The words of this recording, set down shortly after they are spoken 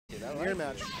Mirror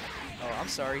match. Oh, I'm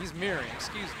sorry. He's mirroring.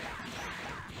 Excuse me.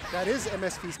 That is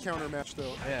MSP's counter match,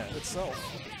 though. Yeah. Itself.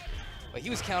 But he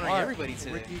was countering everybody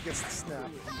today. Ricky gets the snap.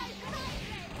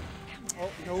 Oh,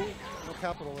 no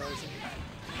capitalizing.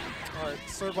 All right,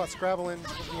 Servbot scrabbling.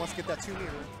 He wants to get that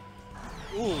 2-meter.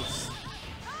 Ooh.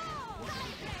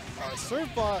 All right,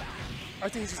 Servbot, I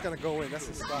think he's just going to go in. That's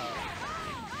his style.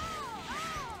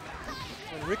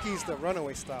 And Ricky's the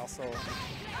runaway style, so.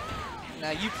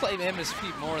 Now, you play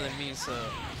MSP more than me, so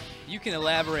you can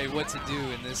elaborate what to do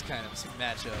in this kind of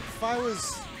matchup. If I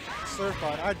was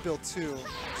Servbot, I'd build 2.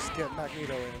 Just get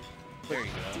Magneto in. There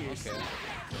you go. Okay.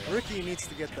 Ricky needs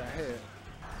to get that hit.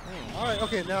 All right,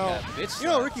 okay, now, you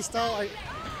know Ricky's style,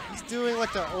 he's doing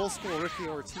like that old school Ricky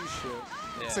Ortiz shit.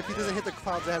 Yeah, Except he doesn't hit the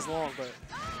clouds as long, but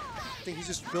I think he's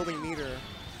just building meter.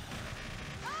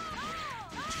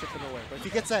 He's chipping away. But if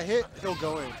he gets that hit, he'll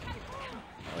go in.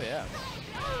 Oh, yeah.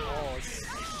 Oh, it's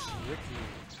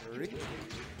Ricky.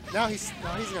 Now he's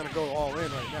going to go all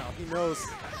in right now. He knows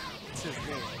it's his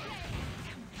game.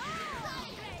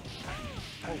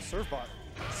 Oh, Servbot.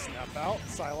 Snap out,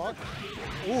 Psylocke.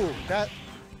 Ooh, that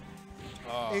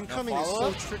incoming is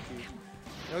so tricky.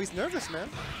 No, he's nervous, man.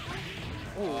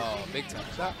 Ooh. Oh, big time.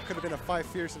 That could have been a 5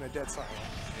 fierce and a dead Psylocke.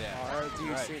 Yeah. All right,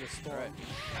 DUC in a storm. Right.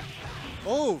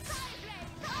 Oh,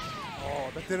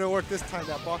 that didn't work this time,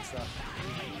 that box out.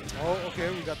 Oh, okay,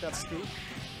 we got that scoop.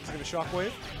 He's going to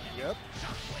shockwave. Yep.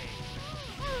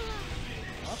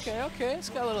 Okay, it's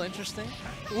got a little interesting.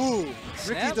 Ooh,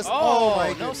 Snap? Ricky just, oh my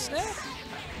no goodness. snap?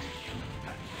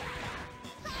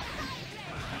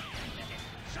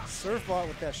 Servbot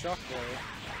with that shockwave.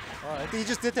 All right, I think he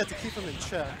just did that to keep him in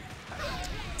check.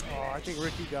 Oh, I think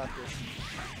Ricky got this.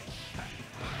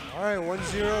 All right,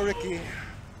 1-0 Ricky.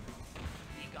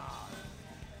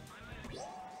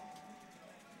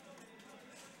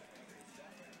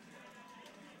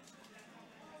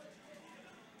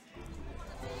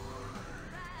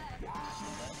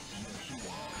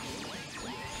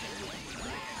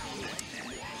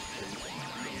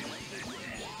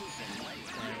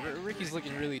 Ricky's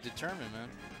looking really determined, man.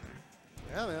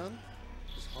 Yeah, man.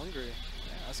 Just hungry.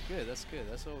 Yeah, that's good. That's good.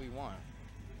 That's what we want.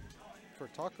 For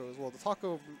tacos. Well, the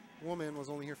taco woman was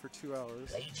only here for 2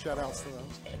 hours. Shout outs to them.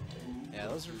 Yeah,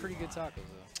 those are pretty good tacos,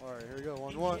 though. All right, here we go.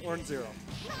 1-0.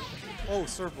 Oh,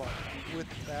 Servbot with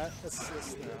that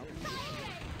assist now.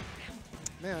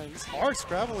 Man, it's hard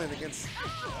scrabbling against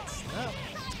Snap.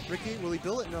 Ricky, will he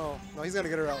build it? No. No, he's going to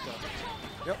get her out,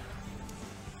 though. Yep.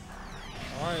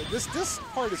 All right, this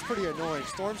part is pretty annoying.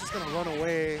 Storm's just going to run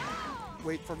away,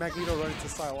 wait for Magneto to run into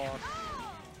Psylocke.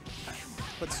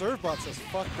 But Servbot says,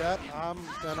 fuck that, I'm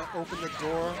going to open the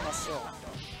door myself.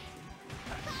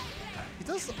 He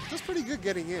does pretty good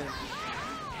getting in.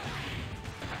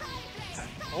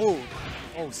 Oh,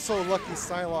 so lucky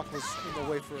Psylocke was in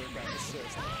the way for that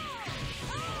assist.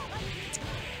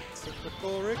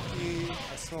 Typical Ricky.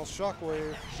 I smell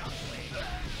shockwave.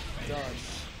 Done.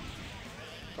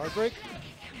 Guard break.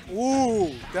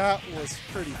 Ooh, that was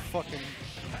pretty fucking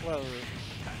clever.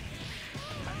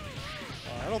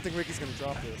 I don't think Ricky's gonna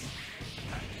drop this.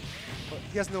 But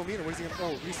he has no meter. Where's he gonna?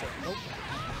 Oh, reset. Nope.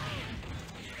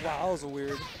 Wow, that was a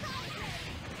weird.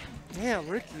 Damn,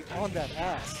 Ricky on that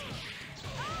ass.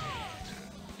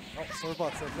 Oh,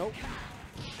 Servbot said nope.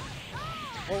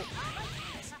 Oh,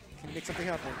 can you make something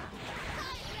happen?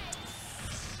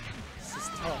 This is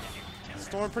tough.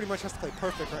 Storm pretty much has to play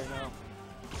perfect right now.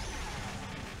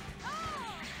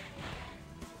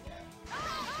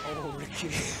 Oh, Ricky.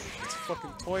 He's fucking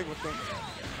toying with them.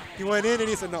 He went in and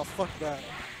he said, no, fuck that.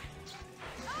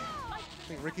 I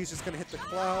think Ricky's just going to hit the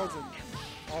clouds and...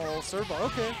 Oh, Servbot,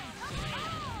 okay.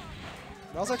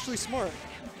 That was actually smart.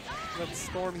 Let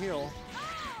Storm heal.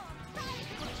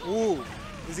 Ooh.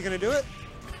 Is he going to do it?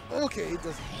 Okay, he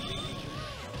doesn't.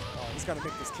 Oh, he's got to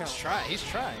make this count. He's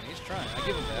trying. I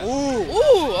give him that.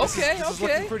 Ooh. Okay, this is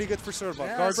looking pretty good for Servbot.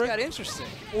 Yeah, Guard this break. got interesting.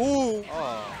 Ooh.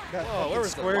 Oh. Where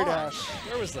was the square launch? dash?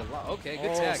 Where was the launch? Okay,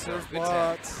 good tag. Good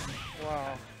tag.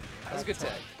 Wow. That was a good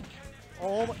tag.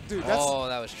 Oh, my, dude, that's... Oh,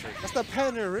 that was tricky. That's the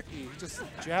Panther Ricky. He just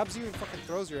jabs you and fucking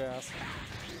throws your ass.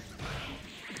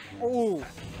 Oh.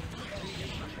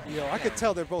 Yo, I could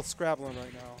tell they're both scrabbling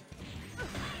right now.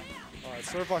 All right,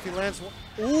 Servbot, he lands one.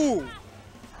 Ooh.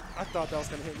 I thought that was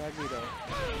going to hit Magneto.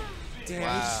 Damn,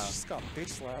 he just got bitch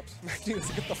slaps. Magneto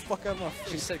said, get the fuck out of my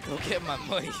face. She said, go get my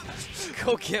money.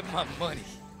 Go get my money.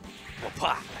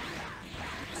 Whoa,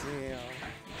 Damn.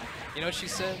 You know what she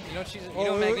said? You know what she said?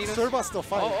 Oh, Magneto? Servbot's still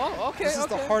fighting. Oh, okay, This is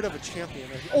okay. the heart of a champion.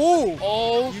 Oh!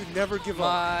 Oh, you never give up.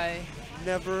 my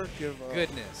Never give up.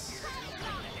 goodness.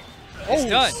 It's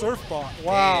done. Servbot.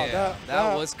 Wow, Damn,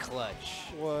 that was clutch.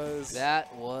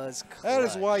 That was clutch. That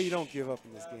is why you don't give up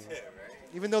in this game.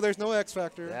 Even though there's no X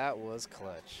factor. That was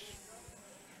clutch.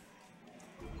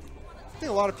 I think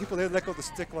a lot of people, they let go of the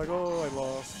stick like, oh, I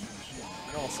lost.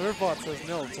 No, Servbot says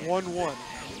no, it's 1-1.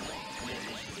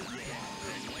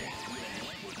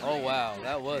 Oh, wow,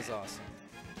 that was awesome.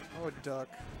 Oh, Duck.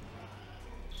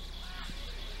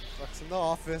 Duck's in the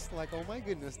office like, oh my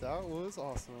goodness, that was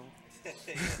awesome.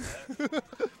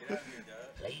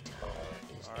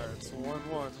 Alright, it's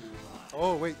 1-1.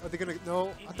 Oh, wait, are they going to,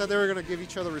 no, I thought they were going to give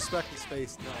each other respect and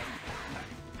space. No.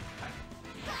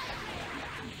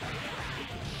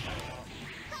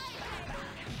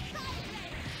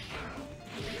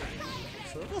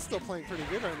 Servbot's still playing pretty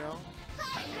good right now.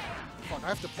 Fuck, I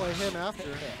have to play him after,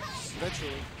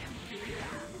 eventually.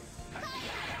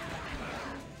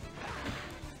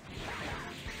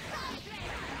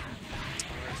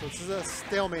 So this is a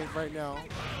stalemate right now.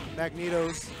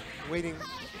 Magneto's waiting.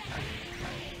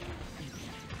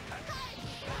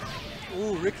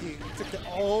 Ooh, Ricky took the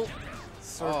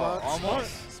Servbot.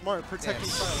 Almost. Smart, protecting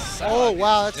silence. Oh,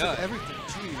 wow, that took everything.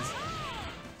 Jeez.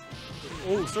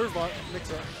 Oh, Servbot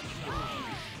mix up.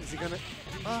 Is he gonna?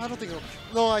 I don't think it'll.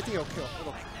 No, I think it'll kill.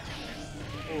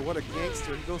 Oh, what a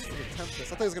gangster! He goes for the Tempest. I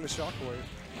thought he was gonna shockwave.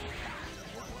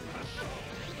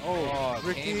 Oh,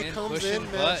 Ricky comes in,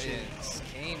 buttons.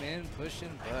 Came in pushing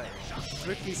buttons.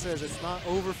 Ricky says it's not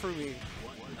over for me.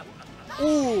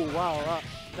 Oh, wow,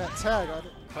 that tag.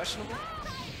 Questionable?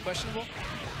 Questionable?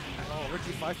 Oh,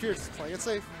 Ricky 5 Fierce is playing it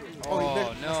safe.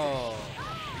 Oh, no.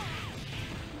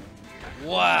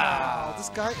 Wow. This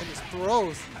guy and his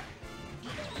throws.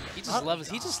 He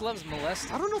just loves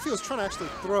molesting. I don't know if he was trying to actually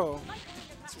throw.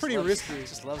 It's pretty risky. He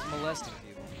just loves molesting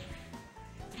people.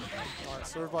 All right,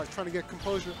 Servbot trying to get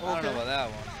composure. I don't know about that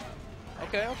one.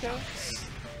 Okay.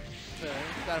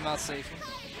 Got him out safely.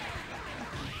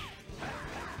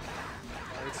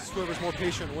 It's just whoever's more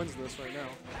patient wins this right now.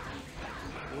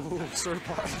 Ooh,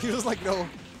 Servbot. He was like, no.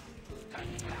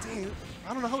 Dang,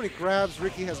 I don't know how many grabs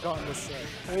Ricky has gotten this set.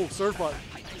 Oh, Servbot.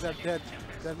 Is that dead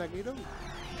Magneto?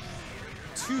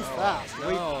 Too fast. No.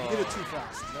 Wait, he did it too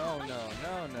fast. No.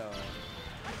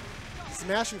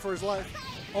 Smashing for his life.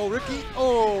 Oh, Ricky.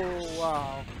 Oh,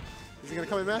 wow. Is he going to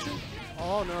come in mashing?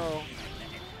 Oh, no.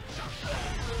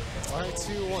 All right,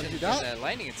 2-1. Dude, that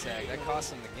lightning attack, that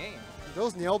cost him the game.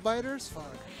 Those nail biters?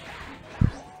 Fuck.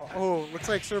 Oh, looks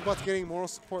like Servbot's getting moral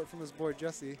support from his boy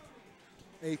Jesse,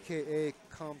 a.k.a.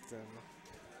 Compton.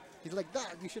 He's like,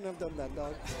 dog, you shouldn't have done that,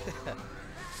 dog.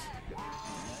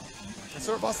 And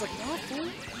Servbot's like, no, fool.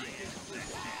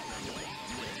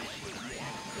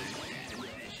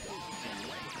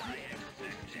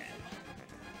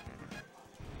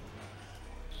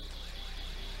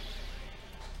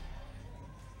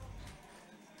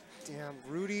 Damn,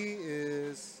 Rudy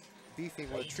is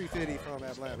beefing with Tree Fitty from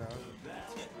Atlanta.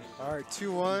 All right,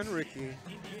 2-1, Ricky.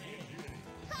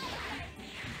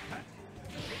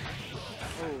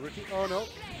 Oh, Ricky. Oh, no.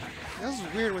 That was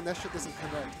weird when that shit doesn't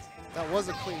connect. That was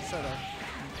a clean setup.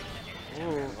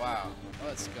 Oh, wow.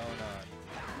 What's going on?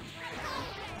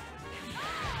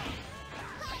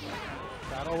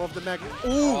 Battle of the Magnet.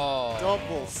 Ooh,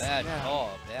 double bad snap.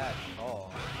 call. Bad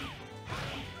call.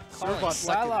 Calling Servbot's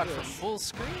Psylocke like for full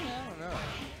screen? I don't know.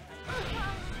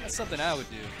 That's something I would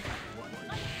do.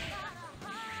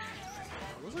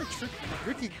 Those are tricky.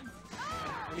 Ricky,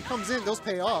 when he comes in, those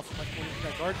pay off. Like when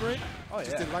that guard break,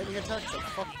 just did lightning attacks. Like,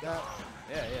 fuck that.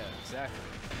 Yeah, exactly.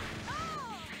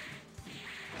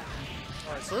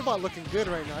 All right, Servbot looking good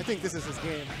right now. I think this is his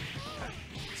game.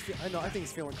 I think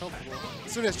he's feeling comfortable.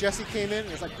 As soon as Jesse came in,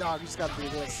 it's like, dog, you just got to do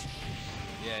this.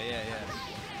 Yeah.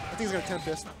 I think he's going to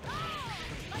Tempest.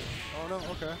 Oh, no,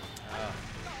 okay.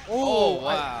 Oh,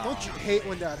 wow. Don't you hate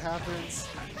when that happens?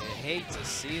 I hate to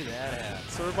see that happen.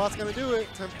 Servbot's going to do it.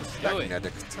 Tempest. Do it.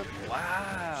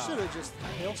 Wow. Should have just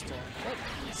hailstorm.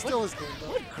 Still his game,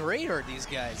 though. What grade are these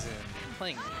guys in?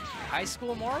 Playing high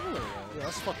school Marvel or what? Yeah,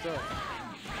 that's fucked up.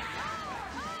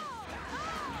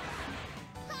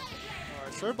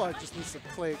 Servbot just needs to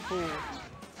play cool.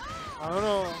 I don't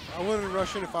know. I wouldn't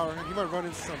rush in if I were him. He might run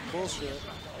into some bullshit.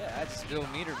 Yeah, I just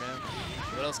build meter, man.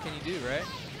 What else can you do, right?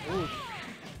 Ooh.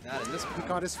 Not in this point. He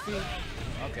got his feet.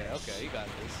 Okay, you got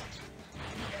this.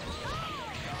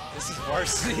 This is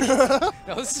varsity.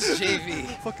 No, this is JV.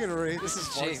 Fucking Ray. This is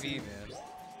JV, man.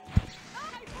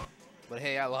 But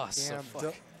hey, I lost. Damn,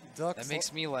 so Duck. That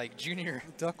makes me like junior.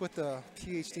 Duck with the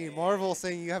PhD. Marvel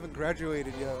saying you haven't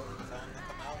graduated yet.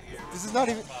 This is not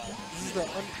even. This is the.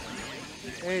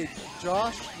 Hey,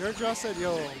 Josh. Nerd Josh said,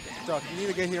 "Yo, Duck, you need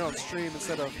to get here on stream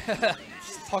instead of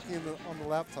just talking on the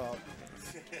laptop."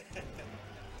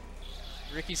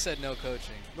 Ricky said no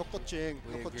coaching. No coaching.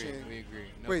 We No agree. coaching. We agree.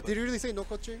 No Wait, did coaching. you really say no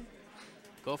coaching?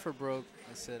 Go for broke.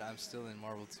 I said I'm still in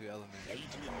Marvel 2 Elementary.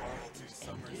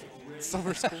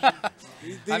 Summer school.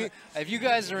 If you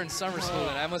guys are in summer school,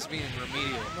 then I must be in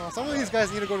remedial. No, some of these guys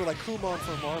need to go to like Kumon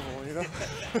for Marvel, you know?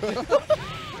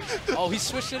 Oh, he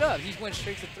switched it up. He went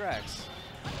straight to Thrax.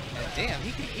 And damn,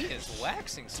 he is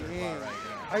waxing Servbot right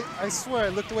now. I swear, I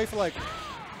looked away for like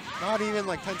not even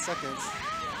like 10 seconds.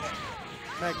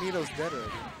 Magneto's dead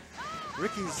already.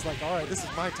 Ricky's like, all right, this is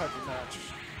my type of match.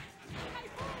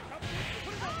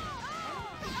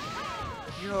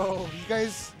 Yo, you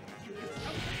guys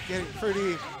getting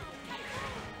pretty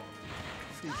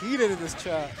heated in this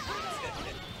chat.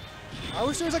 I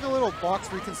wish there was like a little box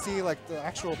where you can see like the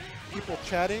actual people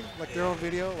chatting, like their own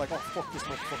video, like, oh fuck this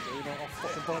motherfucker, you know, oh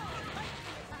fucking bum.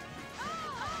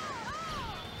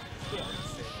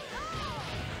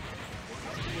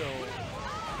 Yo.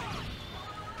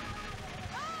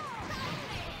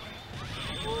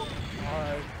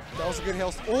 Alright, that was a good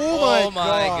hail. Oh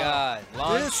my god.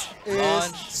 Launch, this is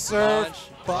launch,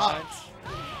 Servbot. launch.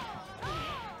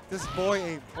 This boy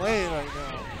ain't playing right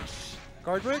now.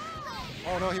 Guard break?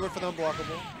 Oh no, he went for the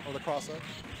unblockable. Or the cross up.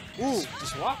 Ooh.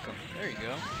 Just walk him. There you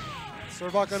go.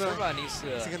 Servbot gonna. Servbot needs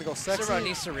to. Is he gonna go sexy? Servbot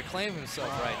needs to reclaim himself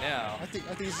right now. I think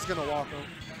he's just gonna walk him.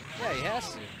 Yeah, he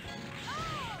has to.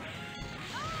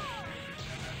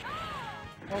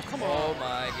 Oh come on. Oh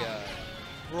my god.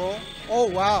 Roll. Oh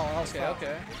wow. That was Okay, foul.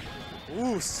 okay.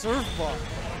 Ooh, Servbot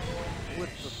with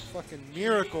the fucking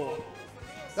miracle.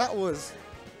 That was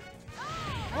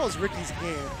Ricky's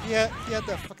game. He had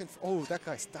that fucking. Oh, that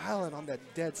guy styling on that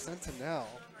dead Sentinel.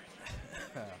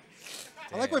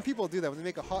 I like when people do that, when they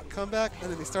make a hot comeback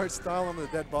and then they start styling on the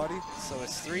dead body. So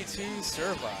it's 3-2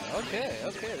 Servbot. Okay,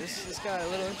 okay. This got a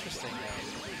little interesting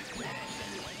now.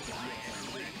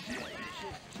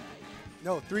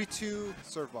 No, 3-2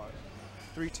 Servbot.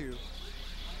 3-2.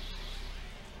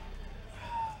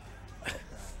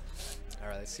 All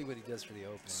right, let's see what he does for the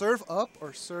open. Serve up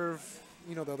or serve,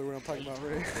 you know the other one I'm talking about,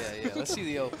 right? Yeah, yeah. Let's see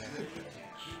the open.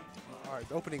 All right,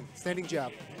 the opening, standing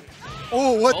jab.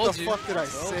 Oh, what Told the you. fuck did I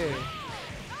Told say? you.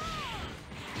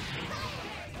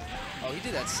 Oh, he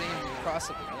did that same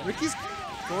cross-up again. Ricky's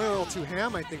going a little too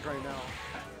ham, I think, right now.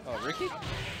 Oh, Ricky?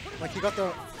 Like, he got the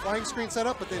flying screen set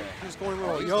up, but then he's going a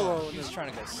little he's YOLO. going- and he's then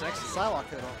trying to go sexy. Psylocke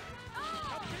hit him.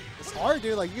 It's hard,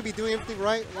 dude. Like, you could be doing everything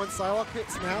right. One Psylocke hit,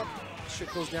 snap,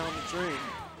 shit goes down the drain.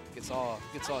 Gets all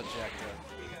jacked up.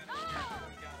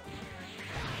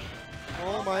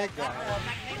 Oh my god.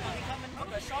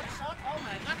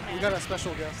 We got a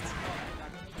special guest.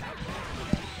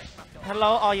 Hello,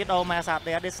 all you dumbass out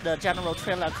there. This is the General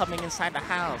Trailer coming inside the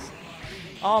house.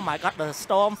 Oh my god, the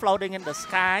storm floating in the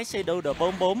sky. She do the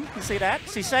boom boom. You see that?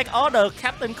 She shake all the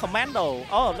Captain Commando.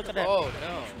 Oh, look at that. Oh,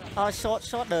 no. Oh, short,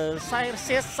 the side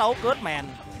shit so good, man.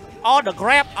 All the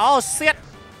grab, oh shit.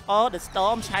 Oh, the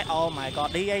storm shake. Oh my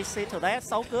god, DAC to that,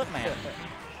 so good, man.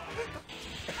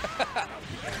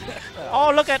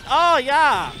 Oh, look at, oh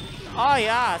yeah. Oh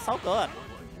yeah, so good.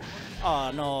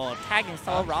 Oh no, tagging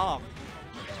so wrong.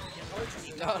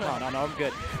 No, I'm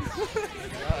good.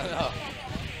 No.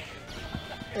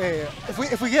 Hey,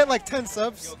 if we get like 10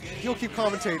 subs, he'll keep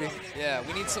commentating. Yeah,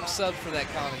 we need some sub for that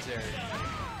commentary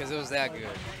because it was that good.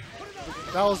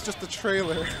 That was just the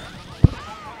trailer.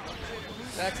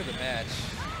 Back to the match.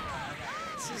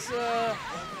 This is All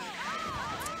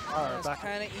right, back.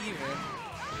 kind of even.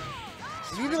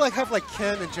 You need to like have like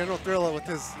Ken and General Thriller with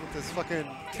his fucking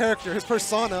character, his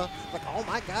persona. Like, oh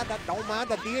my god, that don't mind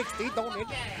the DXD, don't it?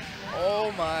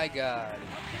 Oh my god.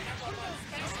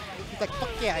 He's like, fuck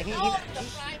yeah, he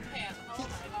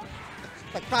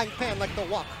like frying pan like the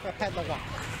walk, pan the walk.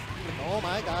 Like, oh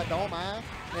my god, don't mind.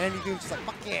 And you do just like,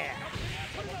 fuck yeah.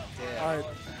 Yeah. All right,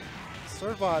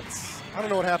 Servbots. I don't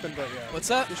know what happened, but yeah.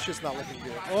 What's up? This shit's not looking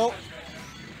good. Oh, all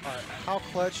right. How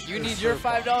clutch? You is need your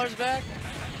Servbot? $5 back?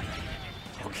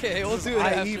 Okay, we'll This do is it IE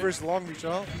after. versus Long Reach.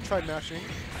 Oh, you tried mashing.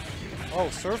 Oh,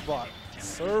 Servbot.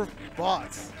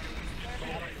 Servbot.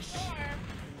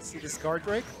 See this guard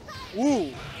break?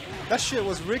 Ooh, that shit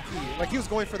was Ricky. Like he was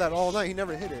going for that all night. He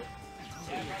never hit it.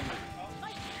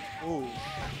 Ooh,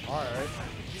 all right.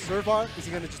 Servbot, is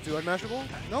he gonna just do unmashable?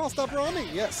 No, stop roaming.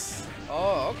 Yes.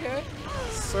 Oh, okay.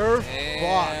 Servbot,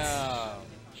 Damn.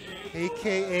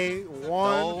 AKA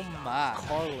Juan Doma.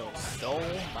 Carlos.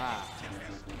 Doma.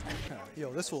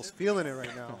 Yo, this fool's feeling it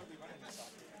right now.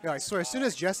 Yeah, I swear, as soon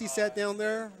as Jesse sat down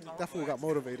there, that fool got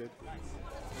motivated.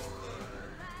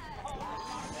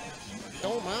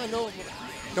 Don't mind, no.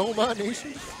 Don't mind,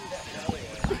 nation.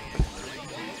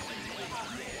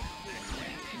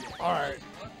 All right.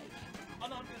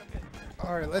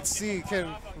 All right, let's see.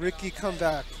 Can Ricky come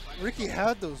back? Ricky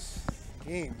had those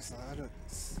games.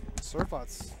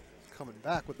 Servbot's coming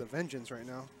back with the vengeance right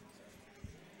now.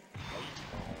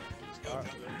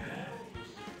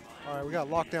 All right, we got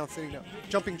lockdown sitting down.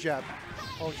 Jumping jab.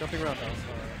 Oh, jumping roundhouse.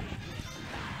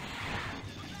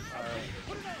 All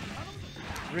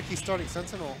right. Ricky starting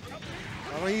Sentinel.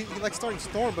 I don't know, he likes starting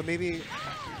Storm, but maybe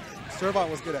Servbot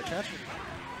was good at catching.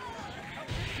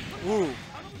 Ooh.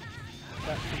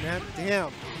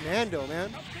 Damn, Commando, man.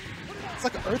 It's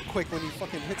like an earthquake when you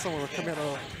fucking hit someone with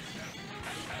Commando.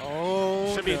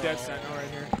 Oh, should be a dead Sentinel right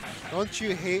here. Don't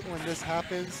you hate when this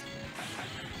happens?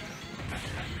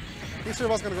 I think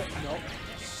Servbot's gonna go. No.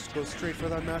 Go straight for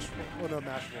that mash. Oh, no,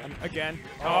 mash. Again.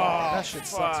 Oh, that shit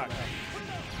sucks. Man.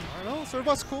 I don't know.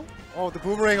 Servbot's cool. Oh, the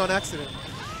boomerang on accident.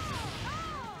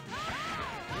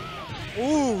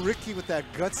 Ooh, Ricky with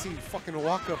that gutsy fucking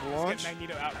walk-up launch. Get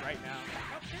Magneto out right now.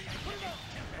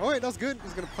 Oh, wait, that was good.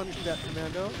 He's going to punish that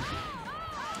Commando. All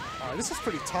right, this is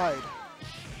pretty tied.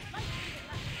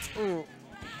 Ooh.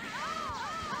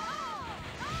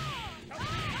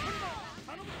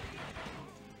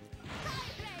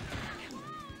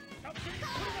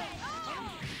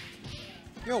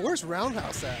 Yo, where's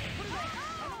Roundhouse at?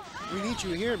 We need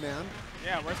you here, man.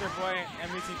 Yeah, where's our boy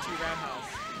MvC2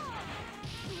 Roundhouse?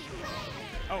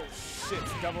 Oh, shit,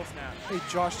 double snap. Hey,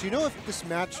 Josh, do you know if this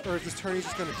match or if this tourney is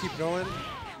just going to keep going?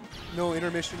 No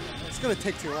intermission? It's going to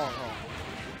take too long, huh?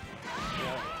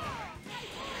 Yeah.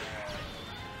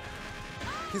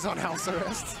 He's on house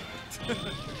arrest.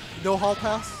 No hall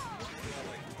pass?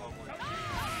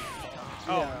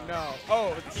 Oh, Yeah. no.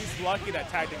 Oh, he's lucky that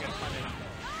tag didn't get punished.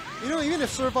 You know, even if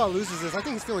Servbot loses this, I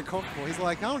think he's feeling comfortable. He's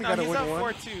like, I only got to win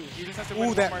one. He's up 4-2. He just has to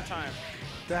win one more time.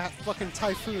 That fucking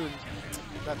Typhoon.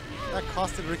 That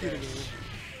costed Ricky the game.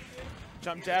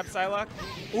 Jump jab, Psylocke.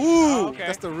 Ooh, oh, okay.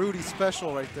 That's the Rudy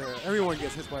special right there. Everyone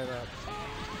gets hit by that.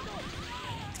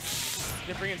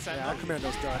 They bring in Sentinel. Yeah, that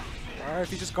Commando's done. All right,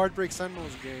 if he just guard breaks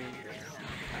Sentinel's game.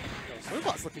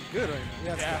 Servbot's looking good right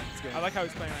now. Yeah, it's good. I like how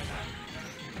he's playing right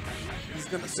now. He's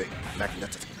gonna say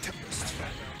Magnetic Tempest.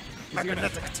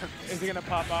 Magnetic Tempest. Is he gonna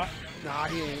pop off? Nah,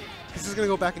 he ain't. He's just gonna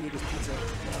go back and eat his pizza.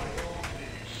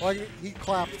 Well, he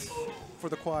clapped for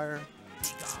the choir.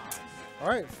 All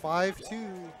right,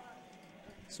 5-2.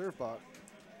 Servbot.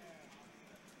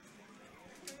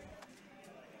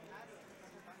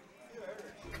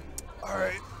 All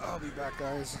right, I'll be back,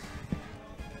 guys.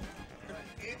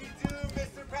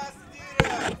 Mr.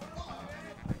 Pasadena.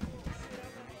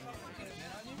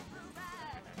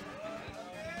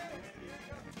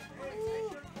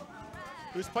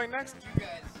 Who's playing next? You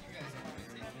guys.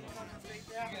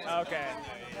 Okay.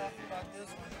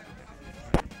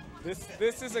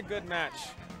 This is a good match.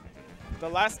 The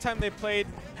last time they played,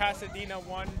 Pasadena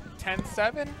won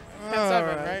 10-7?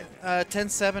 10-7, right?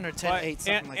 10-7 or 10-8,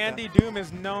 something like Andy that. Doom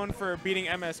is known for beating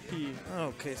MSP.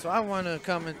 Okay, so I want to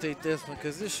commentate this one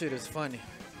because this shit is funny.